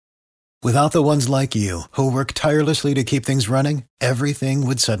Without the ones like you, who work tirelessly to keep things running, everything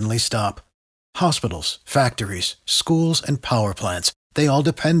would suddenly stop. Hospitals, factories, schools, and power plants, they all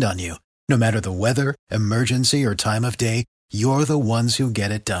depend on you. No matter the weather, emergency, or time of day, you're the ones who get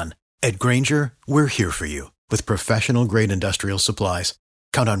it done. At Grainger, we're here for you with professional-grade industrial supplies.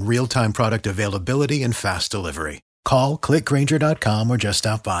 Count on real-time product availability and fast delivery. Call, clickgrainger.com, or just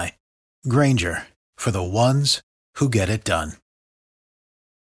stop by. Grainger, for the ones who get it done.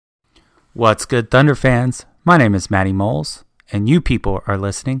 What's good, Thunder fans? My name is Matty Moles, and you people are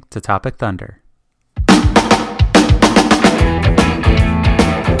listening to Topic Thunder.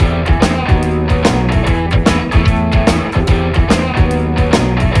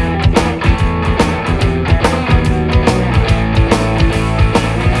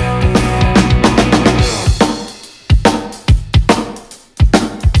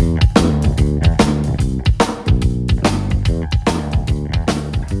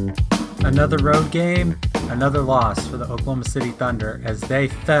 Another road game, another loss for the Oklahoma City Thunder as they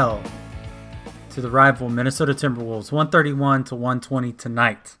fell to the rival Minnesota Timberwolves 131-120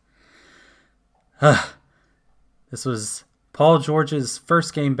 tonight. This was Paul George's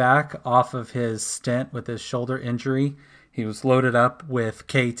first game back off of his stint with his shoulder injury. He was loaded up with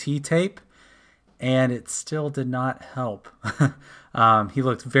KT tape, and it still did not help. He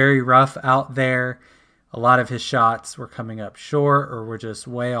looked very rough out there. A lot of his shots were coming up short or were just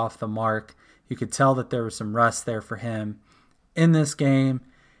way off the mark. You could tell that there was some rust there for him in this game.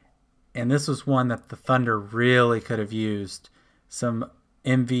 And this was one that the Thunder really could have used some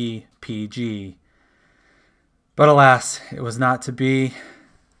MVPG. But alas, it was not to be.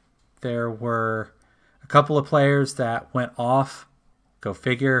 There were a couple of players that went off. Go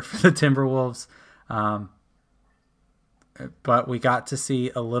figure for the Timberwolves. But we got to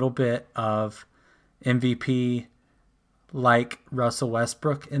see a little bit of MVP like Russell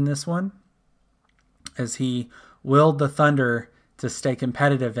Westbrook in this one, as he willed the Thunder to stay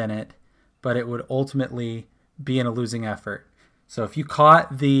competitive in it, but it would ultimately be in a losing effort. So if you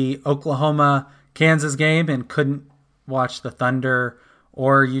caught the Oklahoma-Kansas game and couldn't watch the Thunder,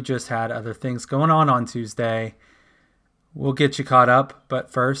 or you just had other things going on Tuesday, we'll get you caught up.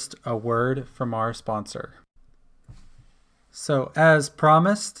 But first, a word from our sponsor. So as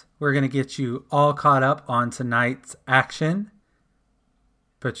promised, we're going to get you all caught up on tonight's action.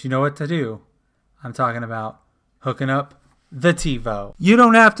 But you know what to do. I'm talking about hooking up the TiVo. You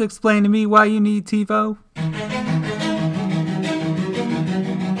don't have to explain to me why you need TiVo.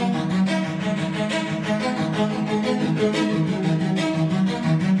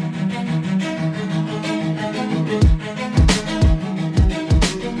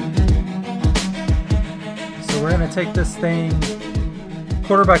 So we're going to take this thing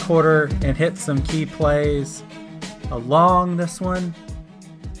quarter by quarter and hit some key plays along this one.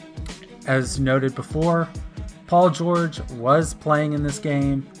 As noted before, Paul George was playing in this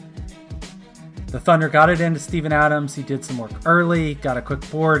game. The Thunder got it into Steven Adams. He did some work early, got a quick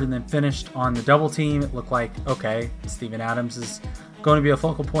board, and then finished on the double team. It looked like, okay, Steven Adams is going to be a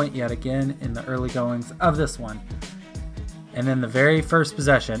focal point yet again in the early goings of this one. And then the very first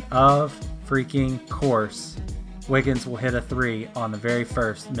possession of freaking course, Wiggins will hit a three on the very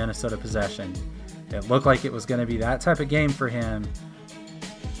first Minnesota possession. It looked like it was going to be that type of game for him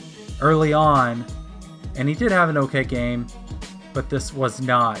early on, and he did have an okay game, but this was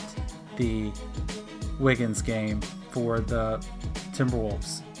not the Wiggins game for the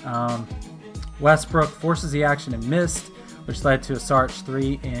Timberwolves. Westbrook forces the action and missed, which led to a Sarge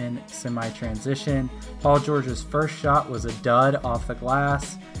three in semi-transition. Paul George's first shot was a dud off the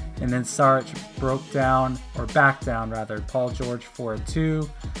glass, and then Sarge backed down Paul George for a two.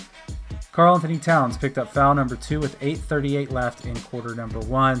 Karl-Anthony Towns picked up foul number 2 with 8:38 left in quarter number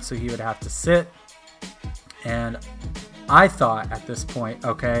 1, so he would have to sit. And I thought at this point,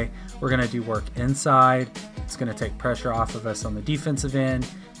 okay, we're going to do work inside. It's going to take pressure off of us on the defensive end.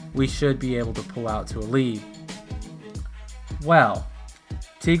 We should be able to pull out to a lead. Well,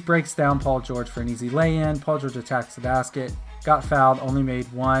 Teague breaks down Paul George for an easy lay-in. Paul George attacks the basket. Got fouled, only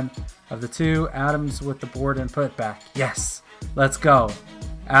made one of the two. Adams with the board and putback. Yes, let's go.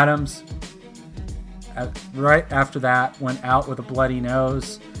 Adams, right after that, went out with a bloody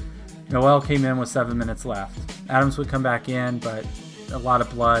nose. Noel came in with 7 minutes left. Adams would come back in, but a lot of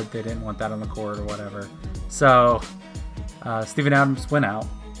blood. They didn't want that on the court or whatever. So Steven Adams went out.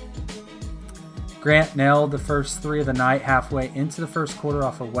 Grant nailed the first three of the night halfway into the first quarter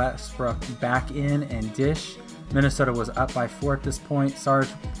off of Westbrook back in and dish. Minnesota was up by 4 at this point. Sarge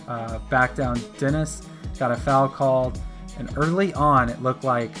backed down Dennis, got a foul called. And early on, it looked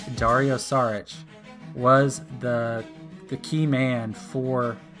like Dario Saric was the key man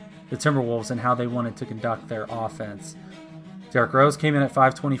for the Timberwolves and how they wanted to conduct their offense. Derrick Rose came in at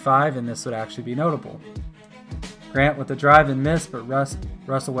 525, and this would actually be notable. Grant with the drive and miss, but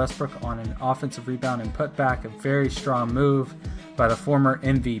Russell Westbrook on an offensive rebound and putback, a very strong move by the former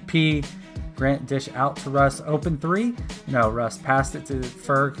MVP. Grant dish out to Russ, open three. No, Russ passed it to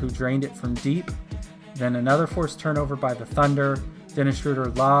Ferg, who drained it from deep. Then another forced turnover by the Thunder. Dennis Schroeder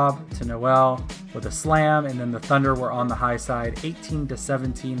lob to Noel with a slam, and then the Thunder were on the high side,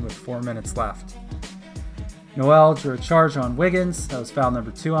 18-17 with 4 minutes left. Noel drew a charge on Wiggins. That was foul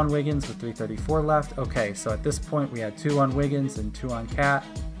number 2 on Wiggins with 3:34 left. Okay, so at this point we had 2 on Wiggins and 2 on Cat.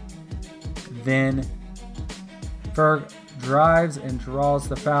 Then Ferg drives and draws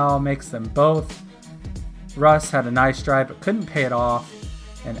the foul, makes them both. Russ had a nice drive but couldn't pay it off,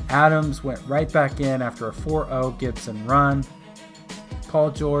 and Adams went right back in after a 4-0 Gibson run.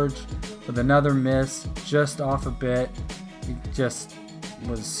 Paul George with another miss, just off a bit. He just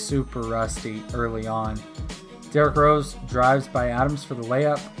was super rusty early on. Derrick Rose drives by Adams for the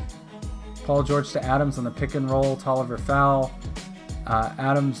layup. Paul George to Adams on the pick and roll, Tolliver foul.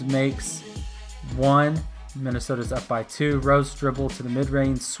 Adams makes 1. Minnesota's up by 2. Rose dribbled to the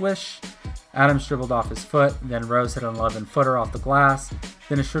mid-range, swish. Adams dribbled off his foot. Then Rose hit an 11-footer off the glass.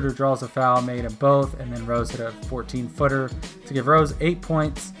 Then Schroeder draws a foul, made them both. And then Rose hit a 14-footer to give Rose 8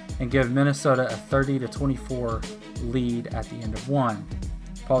 points and give Minnesota a 30-24 lead at the end of 1.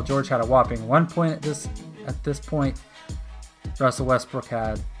 Paul George had a whopping 1 point at this point. Russell Westbrook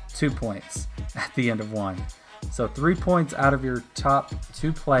had 2 points at the end of 1. So 3 points out of your top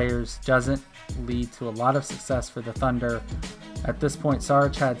 2 players doesn't lead to a lot of success for the Thunder. At this point,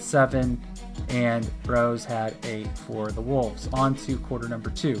 Saric had 7 and Rose had 8 for the Wolves. On to quarter number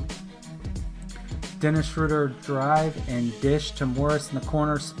 2. Dennis Schroeder drive and dish to Morris in the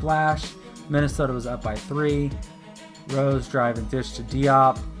corner, splash. Minnesota was up by 3. Rose drive and dish to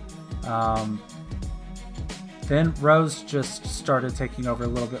Diop. Then Rose just started taking over a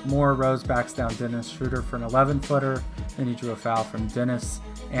little bit more. Rose backs down Dennis Schroeder for an 11-footer. Then he drew a foul from Dennis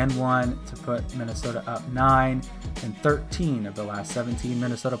and 1 to put Minnesota up 9. And 13 of the last 17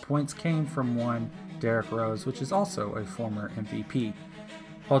 Minnesota points came from one Derrick Rose, which is also a former MVP.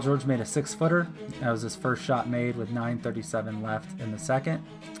 Paul George made a 6-footer. That was his first shot made with 9:37 left in the second.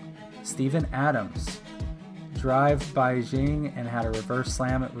 Steven Adams drive by Jing and had a reverse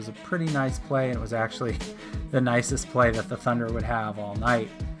slam. It was a pretty nice play, and it was actually the nicest play that the Thunder would have all night.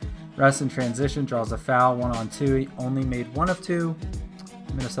 Russ in transition draws a foul, 1-on-2. He only made 1 of 2.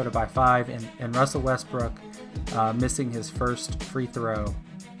 Minnesota by 5, and Russell Westbrook missing his first free throw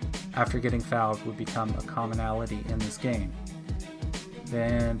after getting fouled would become a commonality in this game.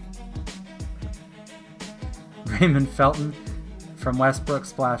 Then Raymond Felton from Westbrook,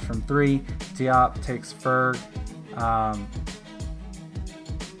 splash from 3. Diop takes Ferg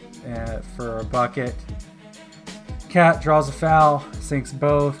for a bucket. Cat draws a foul, sinks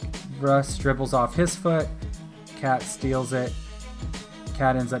both. Russ dribbles off his foot. Cat steals it.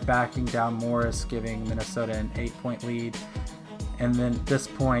 Cat ends up backing down Morris, giving Minnesota an 8-point lead. And then at this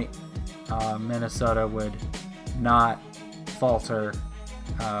point, Minnesota would not falter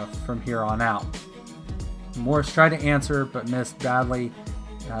from here on out. Morris tried to answer but missed badly.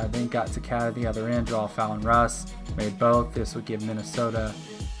 Then got to Cat at the other end, draw a foul on Russ. Made both. This would give Minnesota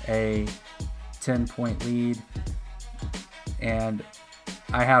a 10-point lead. And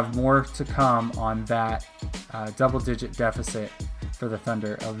I have more to come on that double-digit deficit for the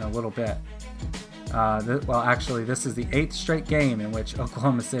Thunder in a little bit. This is the 8th straight game in which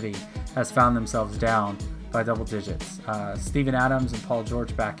Oklahoma City has found themselves down by double digits. Steven Adams and Paul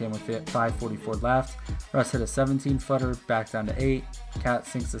George back in with it, 5:44 left. Russ hit a 17-footer, back down to 8. Cat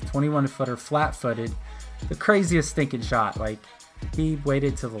sinks a 21-footer flat-footed. The craziest stinking shot. Like, he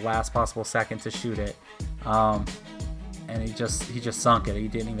waited till the last possible second to shoot it. And he just sunk it. He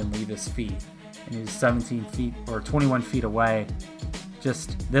didn't even leave his feet. And he was 17 feet or 21 feet away.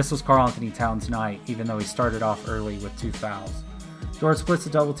 This was Karl-Anthony Towns' night, even though he started off early with 2 fouls. George splits the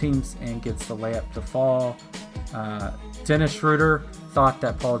double teams and gets the layup to fall. Dennis Schroeder thought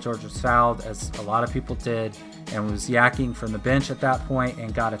that Paul George was fouled, as a lot of people did, and was yakking from the bench at that point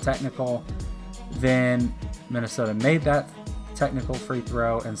and got a technical. Then Minnesota made that technical free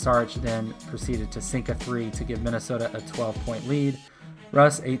throw, and Saric then proceeded to sink a 3 to give Minnesota a 12-point lead.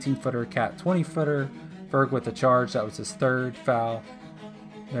 Russ, 18-footer, Cat, 20-footer. Ferg with a charge. That was his 3rd foul.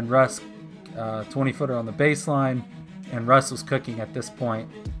 Then Russ, 20-footer on the baseline, and Russ was cooking at this point.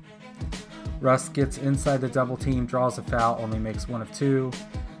 Russ gets inside the double team, draws a foul, only makes 1 of 2.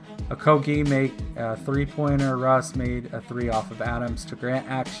 Okogie made a 3-pointer. Russ made a 3 off of Adams to Grant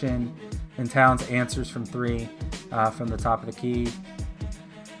action. And Towns answers from 3 from the top of the key.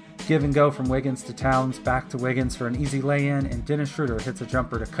 give and go from Wiggins to Towns, back to Wiggins for an easy lay-in, and Dennis Schroeder hits a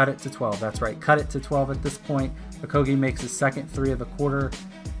jumper to cut it to 12. That's right, cut it to 12 at this point. Okogie makes his second three of the quarter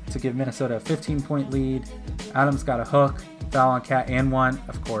to give Minnesota a 15-point lead. Adams got a hook, foul on Cat and one.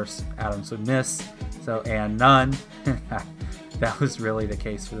 Of course, Adams would miss, and none. That was really the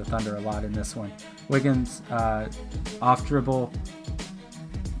case for the Thunder a lot in this one. Wiggins off dribble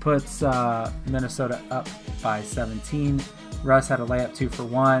puts Minnesota up by 17. Russ had a layup 2 for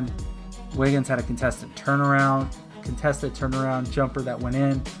 1. Wiggins had a contested turnaround jumper that went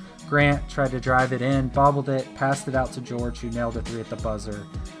in. Grant tried to drive it in, bobbled it, passed it out to George, who nailed a 3 at the buzzer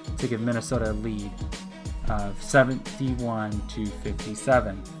to give Minnesota a lead of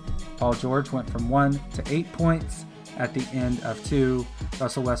 71-57. Paul George went from 1 to 8 points at the end of 2.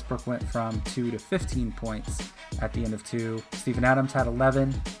 Russell Westbrook went from 2 to 15 points at the end of 2. Steven Adams had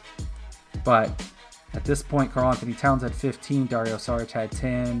 11, but at this point, Karl-Anthony Towns had 15, Dario Saric had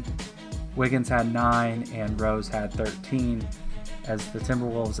 10, Wiggins had 9, and Rose had 13, as the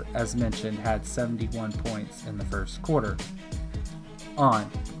Timberwolves, as mentioned, had 71 points in the first quarter. On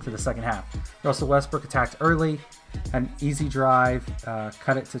to the second half. Russell Westbrook attacked early, had an easy drive,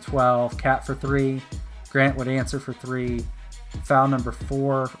 cut it to 12, Cat for 3, Grant would answer for 3, foul number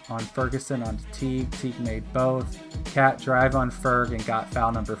 4 on Ferguson on Teague. Teague made both. Cat drive on Ferg and got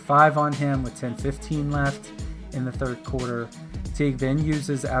foul number 5 on him with 10:15 left in the third quarter. Teague then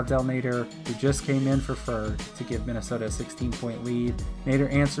uses Abdel Nader, who just came in for Ferg, to give Minnesota a 16-point lead.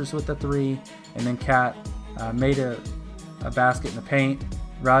 Nader answers with a 3, and then Cat made a basket in the paint.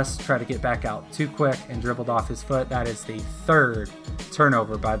 Russ tried to get back out too quick and dribbled off his foot. That is the third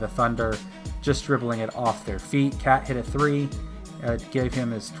turnover by the Thunder, just dribbling it off their feet. Cat hit a 3. It gave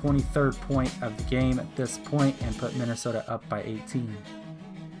him his 23rd point of the game at this point and put Minnesota up by 18.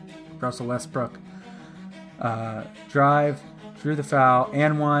 Russell Westbrook drew the foul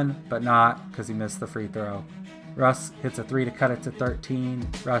and won, but not because he missed the free throw. Russ hits a 3 to cut it to 13.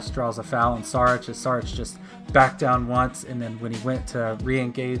 Russ draws a foul on Saric as Saric just backed down once, and then when he went to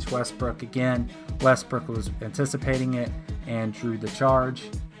re-engage Westbrook again, Westbrook was anticipating it and drew the charge.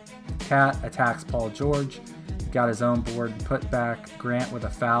 Cat attacks Paul George, got his own board and put back Grant with a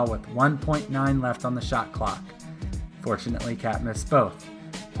foul with 1.9 left on the shot clock. Fortunately, Cat missed both.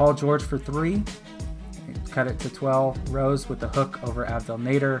 Paul George for 3, cut it to 12. Rose with the hook over Abdel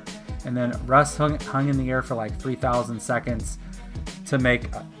Nader, and then Russ hung in the air for like 3,000 seconds to make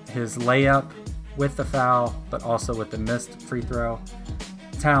his layup with the foul, but also with the missed free throw.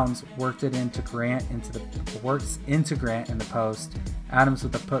 Towns worked into Grant in the post. Adams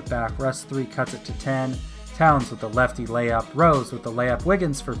with the putback. Russ 3 cuts it to 10. Towns with the lefty layup. Rose with the layup.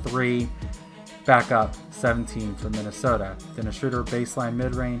 Wiggins for 3. Back up 17 for Minnesota. Then a Schroeder baseline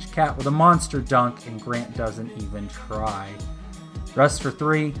mid-range. Cat with a monster dunk, and Grant doesn't even try. Russ for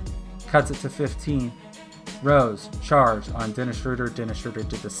 3. Cuts it to 15. Rose charge on Dennis Schroeder. Dennis Schroeder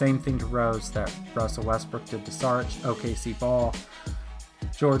did the same thing to Rose that Russell Westbrook did to Saric. OKC ball.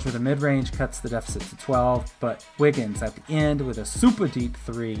 George with a mid-range cuts the deficit to 12, but Wiggins at the end with a super deep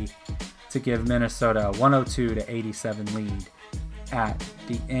 3 to give Minnesota a 102-87 lead at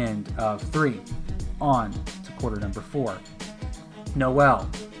the end of 3. On to quarter number 4. Noel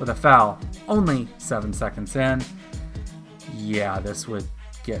with a foul, only 7 seconds in. Yeah, this would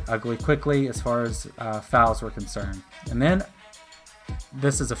get ugly quickly as far as fouls were concerned. And then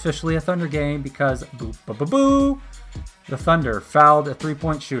this is officially a Thunder game because the Thunder fouled a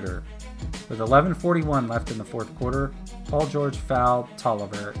 3-point shooter. With 11:41 left in the fourth quarter, Paul George fouled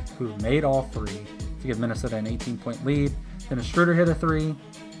Tolliver, who made all 3 to give Minnesota an 18-point lead. Then a Schroeder hit a 3,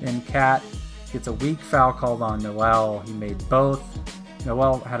 then Cat gets a weak foul called on Noel. He made both.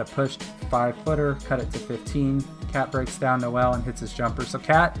 Noel had a pushed 5-footer, cut it to 15. Cat breaks down Noel and hits his jumper. So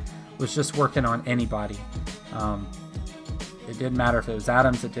Cat was just working on anybody. It didn't matter if it was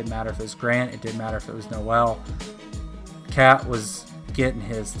Adams, it didn't matter if it was Grant, it didn't matter if it was Noel. Cat was getting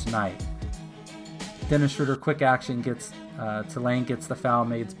his tonight. Dennis Schroeder quick action gets Tulane gets the foul,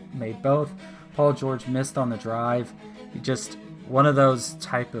 made both. Paul George missed on the drive. He just one of those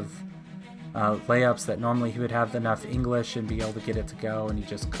type of layups that normally he would have enough English and be able to get it to go, and he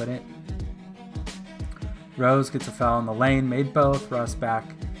just couldn't. Rose gets a foul in the lane, made both. Russ back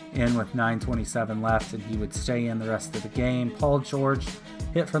in with 9:27 left, and he would stay in the rest of the game. Paul George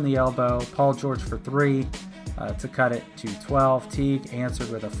hit from the elbow. Paul George for 3 to cut it to 12. Teague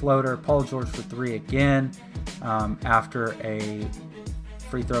answered with a floater. Paul George for 3 again after a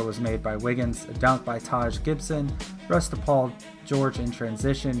free throw was made by Wiggins. A dunk by Taj Gibson. Russ to Paul George in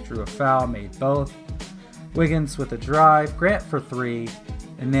transition, drew a foul, made both. Wiggins with a drive. Grant for 3,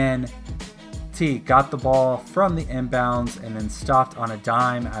 and then Teague got the ball from the inbounds and then stopped on a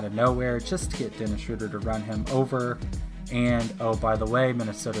dime out of nowhere just to get Dennis Schroeder to run him over. And, oh, by the way,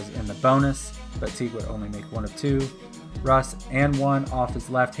 Minnesota's in the bonus, but Teague would only make one of two. Russ and one off his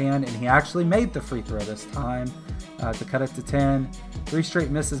left hand, and he actually made the free throw this time to cut it to 10. 3 straight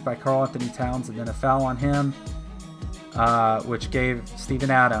misses by Karl-Anthony Towns, and then a foul on him, which gave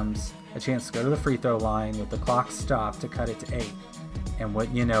Steven Adams a chance to go to the free throw line with the clock stopped to cut it to 8. And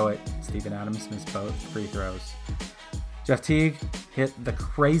wouldn't you know it, Steven Adams missed both free throws. Jeff Teague hit the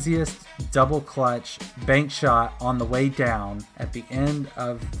craziest double clutch bank shot on the way down at the end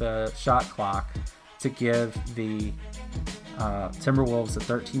of the shot clock to give the Timberwolves a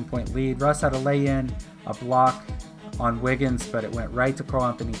 13-point lead. Russ had a lay-in, a block on Wiggins, but it went right to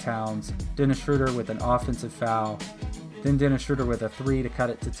Karl-Anthony Towns. Dennis Schroeder with an offensive foul. Then Dennis Schroeder with a 3 to cut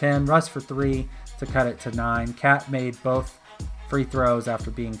it to 10. Russ for 3 to cut it to 9. Cat made both free throws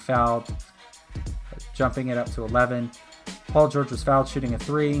after being fouled, jumping it up to 11. Paul George was fouled shooting a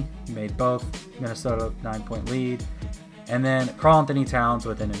 3. He made both. Minnesota 9-point lead. And then Karl-Anthony Towns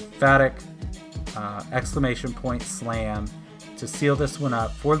with an emphatic exclamation point slam to seal this one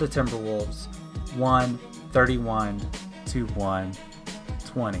up for the Timberwolves. 131 to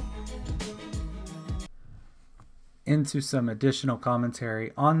 120. Into some additional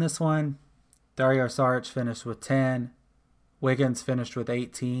commentary on this one. Dario Saric finished with 10. Wiggins finished with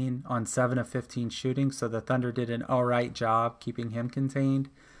 18 on 7 of 15 shooting, so the Thunder did an alright job keeping him contained.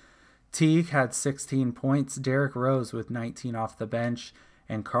 Teague had 16 points, Derrick Rose with 19 off the bench,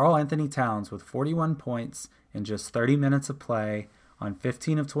 and Karl-Anthony Towns with 41 points in just 30 minutes of play on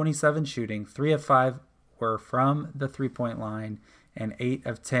 15 of 27 shooting. 3 of 5 were from the three-point line and 8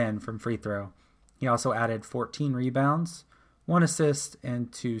 of 10 from free throw. He also added 14 rebounds, 1 assist,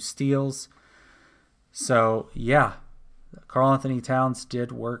 and 2 steals. So, yeah, Karl-Anthony Towns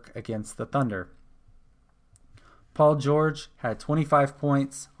did work against the Thunder. Paul George had 25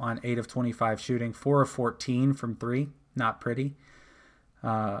 points on 8 of 25 shooting, 4 of 14 from 3. Not pretty.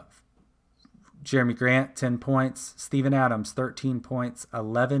 Jeremy Grant, 10 points. Steven Adams, 13 points,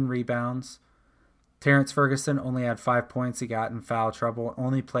 11 rebounds. Terrence Ferguson only had 5 points. He got in foul trouble,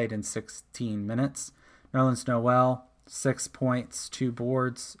 only played in 16 minutes. Nerlens Noel, 6 points, 2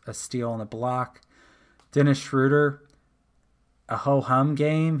 boards, a steal and a block. Dennis Schroeder, a ho-hum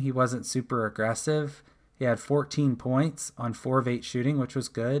game. He wasn't super aggressive. He had 14 points on 4 of 8 shooting, which was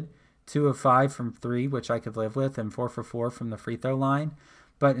good. 2 of 5 from 3, which I could live with, and 4 for 4 from the free throw line.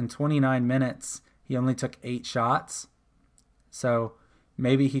 But in 29 minutes, he only took 8 shots. So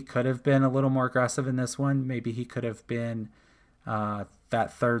maybe he could have been a little more aggressive in this one. Maybe he could have been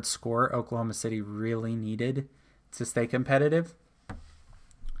that third scorer Oklahoma City really needed to stay competitive.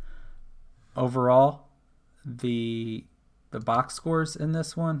 Overall, the box scores in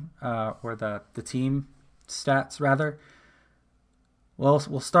this one, or the team stats rather. Well,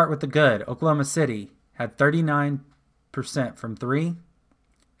 we'll start with the good. Oklahoma City had 39% from 3,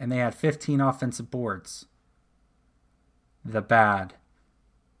 and they had 15 offensive boards. The bad.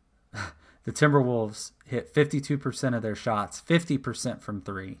 The Timberwolves hit 52% of their shots, 50% from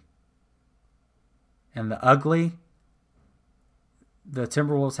 3. And the ugly, the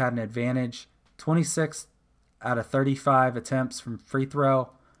Timberwolves had an advantage, 26 out of 35 attempts from free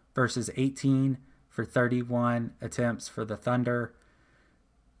throw versus 18 for 31 attempts for the Thunder.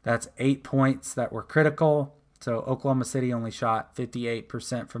 That's 8 points that were critical. So Oklahoma City only shot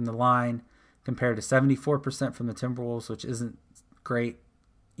 58% from the line compared to 74% from the Timberwolves, which isn't great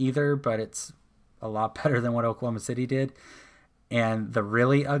either, but it's a lot better than what Oklahoma City did. And the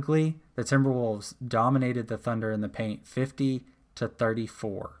really ugly, the Timberwolves dominated the Thunder in the paint 50-34.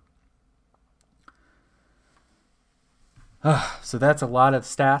 So that's a lot of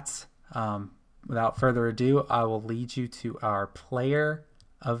stats. Without further ado, I will lead you to our player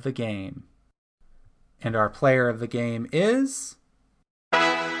of the game. And our player of the game is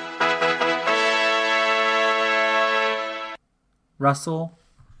Russell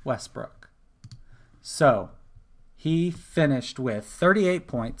Westbrook. So he finished with 38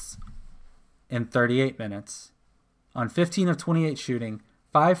 points in 38 minutes on 15 of 28 shooting,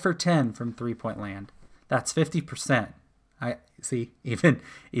 5 for 10 from three-point land. That's 50%. I see, even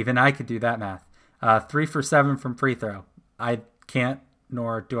I could do that math. 3 for 7 from free throw. I can't,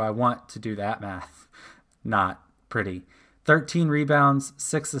 nor do I want to do that math. Not pretty. 13 rebounds,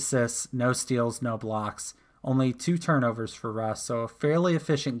 6 assists, no steals, no blocks. Only 2 turnovers for Russ, so a fairly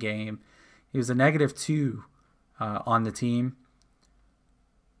efficient game. He was a -2 on the team,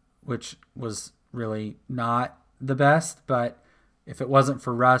 which was really not the best, but if it wasn't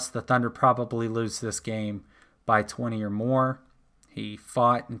for Russ, the Thunder probably lose this game by 20 or more. He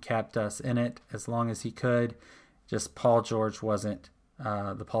fought and kept us in it as long as he could. Just Paul George wasn't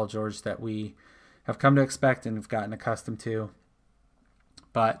the Paul George that we have come to expect and have gotten accustomed to.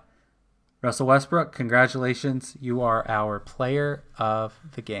 But Russell Westbrook, congratulations. You are our player of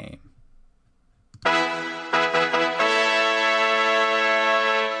the game. What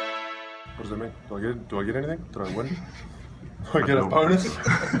does that mean? Do I get anything? Did I win? Do I get a bonus?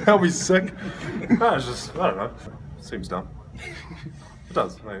 That'll be sick. No, it's just, I don't know. Seems dumb. It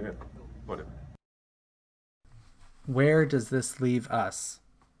does. Yeah. Whatever. Where does this leave us?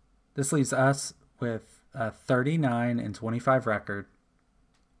 This leaves us with a 39-25 record.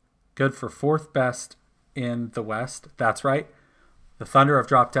 Good for fourth best in the West. That's right. The Thunder have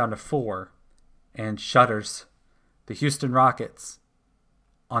dropped down to 4 and shudders. The Houston Rockets,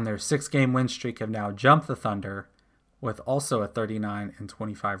 on their 6-game win streak, have now jumped the Thunder with also a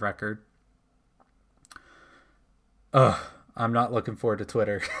 39-25 record. I'm not looking forward to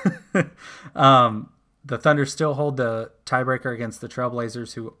Twitter. The Thunder still hold the tiebreaker against the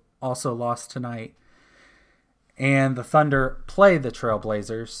Trailblazers, who also lost tonight. And the Thunder play the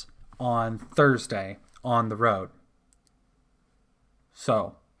Trailblazers on Thursday on the road.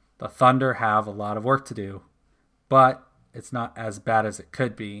 So the Thunder have a lot of work to do, but it's not as bad as it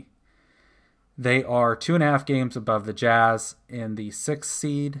could be. They are 2.5 games above the Jazz in the 6th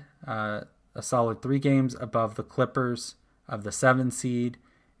seed, a solid 3 games above the Clippers of the 7th seed,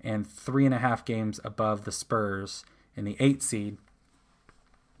 and 3.5 games above the Spurs in the 8th seed.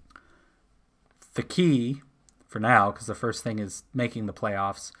 The key for now, because the first thing is making the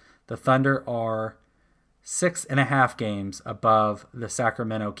playoffs, the Thunder are 6.5 games above the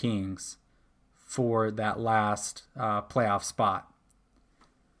Sacramento Kings for that last playoff spot.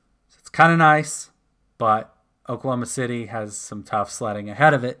 So it's kind of nice, but Oklahoma City has some tough sledding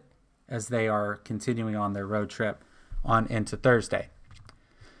ahead of it as they are continuing on their road trip on into Thursday.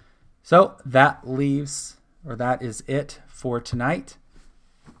 So that is it for tonight.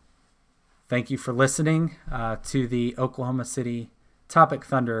 Thank you for listening to the Oklahoma City Topic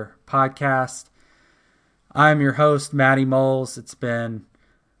Thunder podcast. I'm your host, Matty Moles. It's been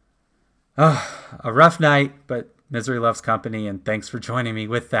a rough night, but misery loves company, and thanks for joining me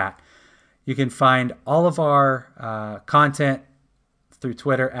with that. You can find all of our content through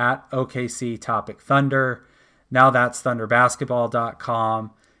Twitter at OKC Topic Thunder. Now that's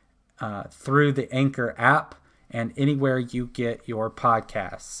thunderbasketball.com, through the Anchor app, and anywhere you get your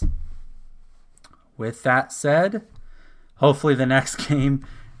podcasts. With that said, hopefully the next game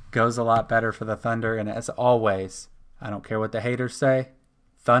goes a lot better for the Thunder. And as always, I don't care what the haters say,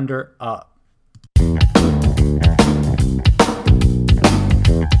 Thunder up.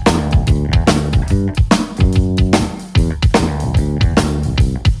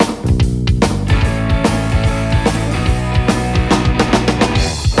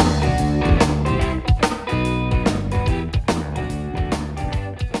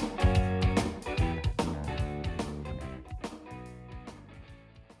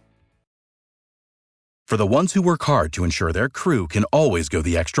 For the ones who work hard to ensure their crew can always go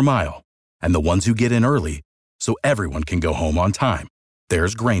the extra mile, and the ones who get in early so everyone can go home on time,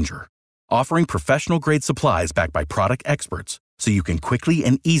 there's Grainger, offering professional-grade supplies backed by product experts so you can quickly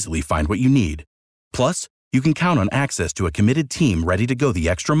and easily find what you need. Plus, you can count on access to a committed team ready to go the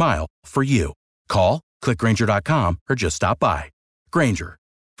extra mile for you. Call, click Grainger.com, or just stop by. Grainger,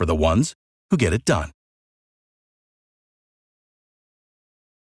 for the ones who get it done.